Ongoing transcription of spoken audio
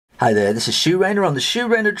Hi there, this is Shoo Rayner on the Shoo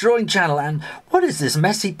Rayner Drawing Channel, and what is this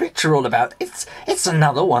messy picture all about? It's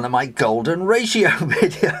another one of my golden ratio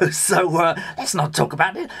videos, so let's not talk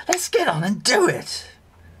about it, let's get on and do it.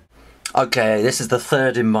 Okay, this is the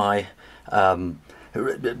third in my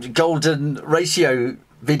golden ratio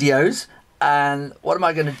videos, and what am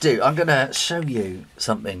I going to do? I'm going to show you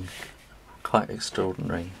something quite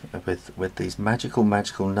extraordinary with these magical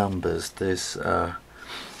numbers. There's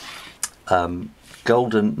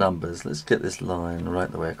golden numbers. Let's get this line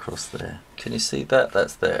right the way across there. Can you see that?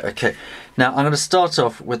 That's there. Okay, now I'm going to start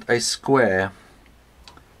off with a square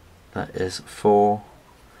that is 4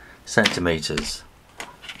 centimeters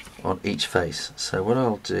on each face. So what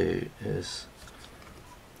I'll do is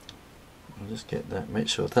I'll just get that, make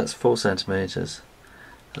sure that's 4 centimeters.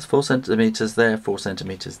 That's 4 centimeters there, 4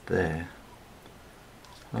 centimeters there.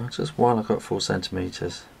 Just while I've got 4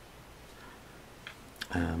 centimeters,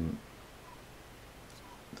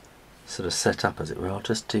 sort of set up as it were, I'll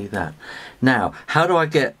just do that. Now, how do I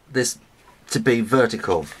get this to be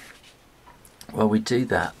vertical? Well, we do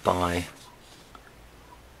that by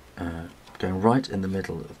going right in the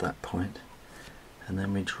middle of that point, and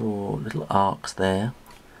then we draw little arcs there,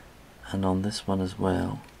 and on this one as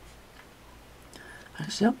well.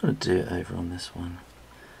 Actually, I'm going to do it over on this one.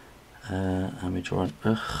 And we draw an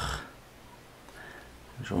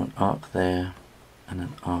arc there and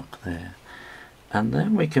an arc there, and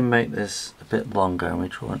then we can make this a bit longer, and we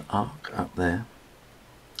draw an arc up there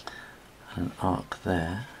and an arc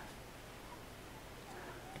there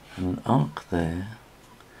and an arc there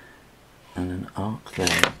and an arc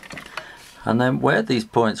there, and then where these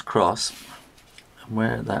points cross and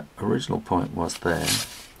where that original point was there,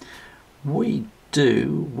 what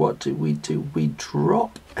do? We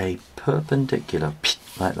drop a perpendicular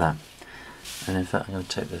like that. And in fact, I'm going to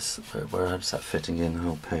take this where is that fitting in the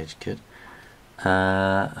whole page? Good.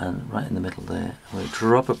 And right in the middle there, we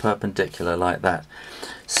drop a perpendicular like that.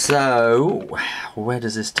 So where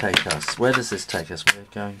does this take us? Where does this take us? We're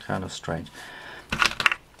going kind of strange.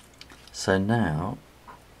 So now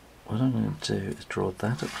what I'm going to do is draw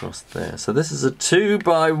that across there. So this is a 2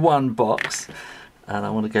 by 1 box, and I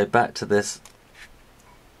want to go back to this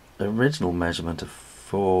original measurement of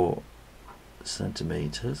 4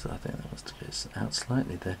 centimeters. I think that was to go out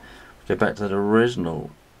slightly there. Go back to that original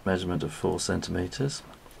measurement of 4 centimeters,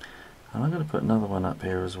 and I'm going to put another one up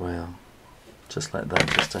here as well, just like that,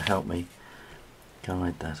 just to help me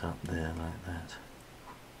guide that up there like that.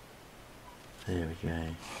 There we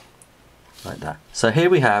go, like that. So here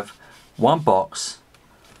we have one box.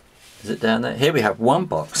 Is it down there? Here we have one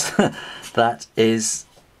box that is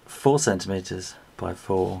 4 centimeters by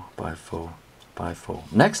 4 by 4 by 4.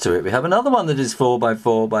 Next to it we have another one that is 4 by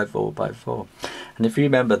 4 by 4 by 4. And if you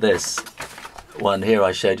remember this one here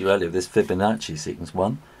I showed you earlier, this Fibonacci sequence,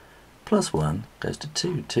 1 plus 1 goes to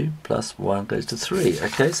 2, 2 plus 1 goes to 3.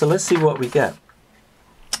 Okay, so let's see what we get.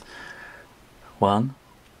 1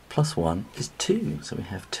 plus 1 is 2, so we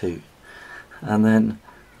have 2. And then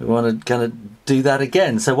we want to kind of do that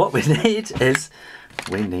again. So what we need is,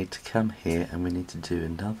 we need to come here and we need to do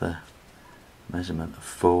another measurement of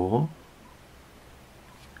 4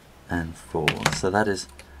 and 4. So that is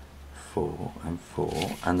 4 and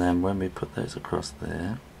 4, and then when we put those across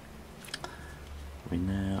there, we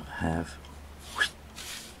now have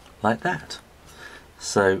like that.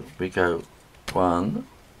 So we go 1,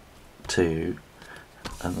 2,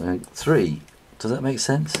 and then 3. Does that make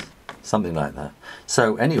sense? Something like that.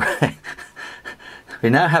 So anyway, we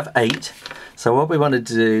now have 8. So what we want to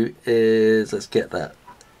do is, let's get that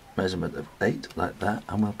measurement of 8 like that,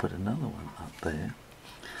 and we'll put another one up there.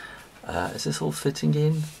 Is this all fitting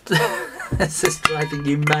in? Is this driving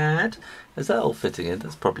you mad? Is that all fitting in?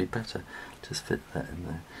 That's probably better. Just fit that in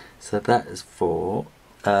there. So that is 4.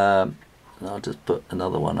 And I'll just put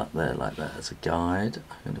another one up there like that as a guide.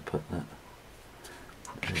 I'm going to put that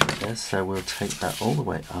there. So we'll take that all the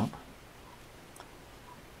way up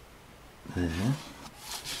there,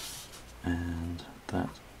 and that,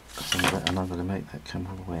 and I'm going to make that come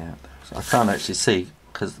all the way out there. So I can't actually see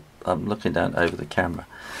because I'm looking down over the camera.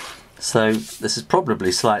 So this is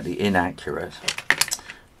probably slightly inaccurate.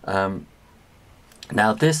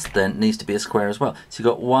 Now this then needs to be a square as well. So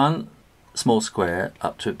you've got one small square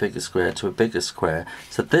up to a bigger square to a bigger square.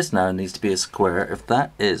 So this now needs to be a square. If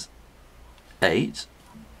that is 8,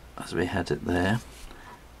 as we had it there,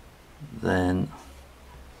 then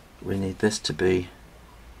we need this to be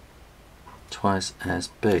twice as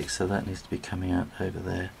big. So that needs to be coming out over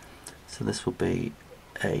there. So this will be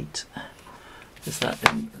 8. Is that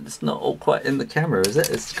in, it's not all quite in the camera, is it?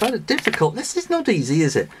 It's kind of difficult. This is not easy,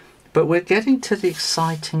 is it? But we're getting to the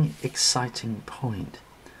exciting point.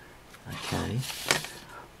 Okay.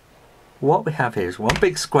 What we have here is one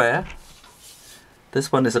big square.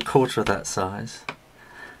 This one is 1/4 of that size.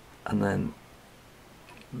 And then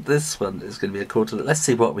this one is going to be 1/4. Let's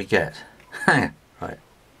see what we get. Right.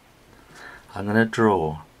 I'm going to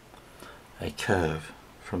draw a curve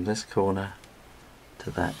from this corner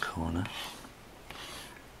to that corner.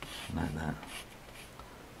 Like that.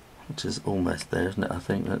 Which is almost there, isn't it? I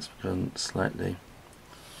think that's gone slightly.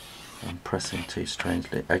 I'm pressing too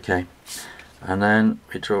strangely. Okay. And then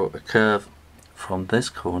we draw a curve from this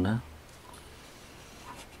corner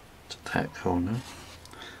to that corner.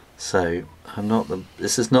 So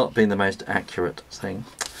this has not been the most accurate thing.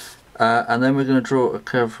 And then we're going to draw a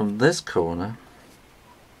curve from this corner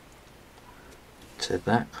to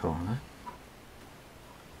that corner.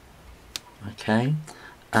 Okay.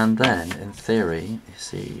 And then, in theory, you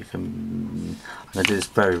see, you can, I'm going to do this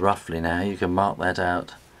very roughly now, you can mark that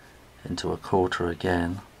out into 1/4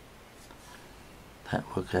 again. That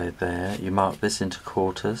will go there. You mark this into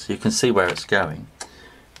quarters. You can see where it's going.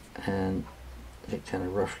 And it kind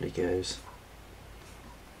of roughly goes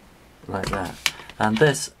like that. And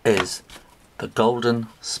this is the golden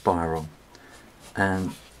spiral.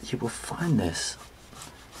 And you will find this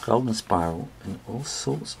golden spiral in all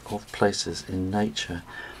sorts of places in nature,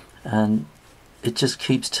 and it just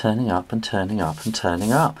keeps turning up and turning up and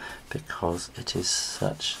turning up because it is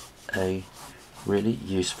such a really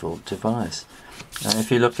useful device. And if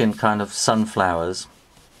you look in kind of sunflowers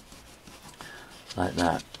like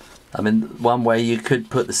that, I mean, one way you could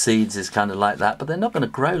put the seeds is kind of like that, but they're not going to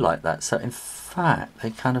grow like that. So in fact,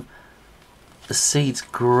 the seeds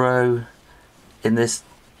grow in this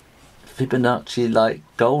Fibonacci like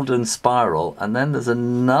golden spiral, and then there's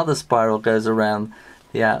another spiral goes around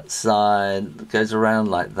the outside, goes around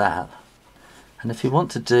like that. And if you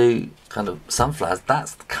want to do kind of sunflowers,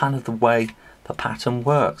 that's kind of the way the pattern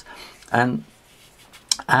works. And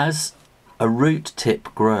as a root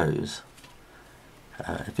tip grows,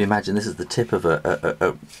 if you imagine this is the tip of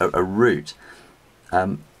a root,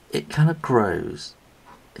 it kind of grows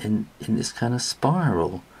in this kind of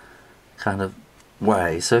spiral kind of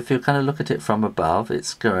way. So if you kind of look at it from above,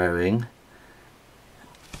 it's growing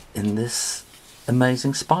in this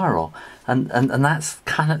amazing spiral, and that's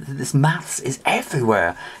kind of, this maths is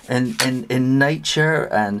everywhere in nature,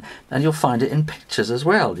 and you'll find it in pictures as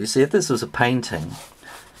well. You see, if this was a painting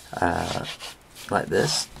like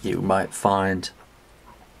this, you might find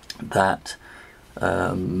that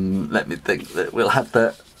let me think, that we'll have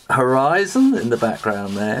the horizon in the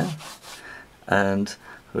background there, and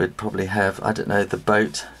we'd probably have, I don't know, the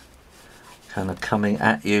boat kind of coming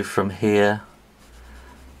at you from here,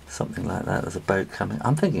 something like that. There's a boat coming.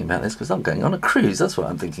 I'm thinking about this because I'm going on a cruise. That's what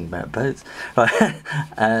I'm thinking about, boats. Right.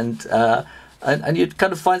 and you'd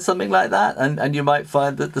kind of find something like that, and you might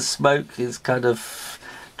find that the smoke is kind of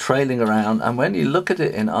trailing around, and when you look at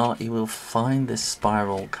it in art, you will find this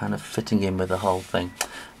spiral kind of fitting in with the whole thing,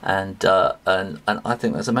 and I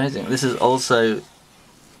think that's amazing. This is also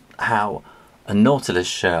how a nautilus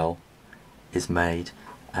shell is made,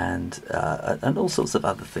 and all sorts of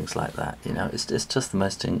other things like that. You know, it's just the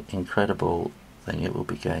most incredible thing. It will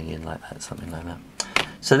be going in like that, something like that.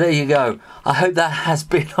 So there you go. I hope that has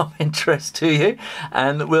been of interest to you,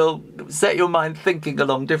 and will set your mind thinking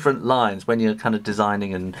along different lines when you're kind of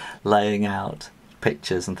designing and laying out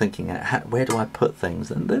pictures and thinking, where do I put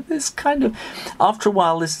things? And this kind of, after a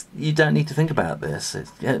while, you don't need to think about this.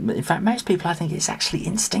 In fact, most people, I think, it's actually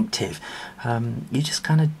instinctive. You just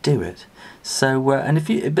kind of do it. So, and if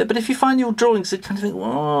you find your drawings, you kind of think,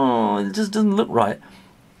 oh, it just doesn't look right.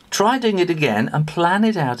 Try doing it again and plan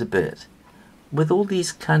it out a bit with all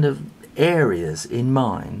these kind of areas in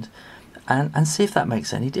mind, and see if that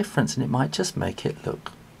makes any difference. And it might just make it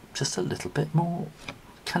look just a little bit more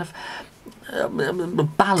kind of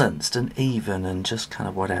balanced and even, and just kind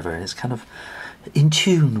of whatever. It's kind of in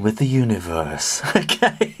tune with the universe.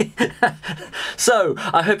 Okay. So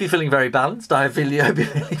I hope you're feeling very balanced. I hope you're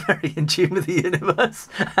feeling very in tune with the universe.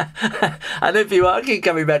 And if you are, keep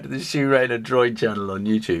coming back to the Shoo Rayner Drawing Channel on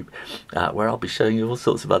YouTube, where I'll be showing you all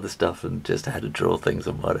sorts of other stuff and just how to draw things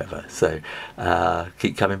and whatever. So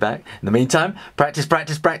keep coming back. In the meantime, practice,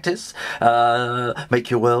 practice, practice. Make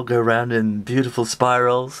your world go round in beautiful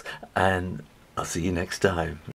spirals, and I'll see you next time.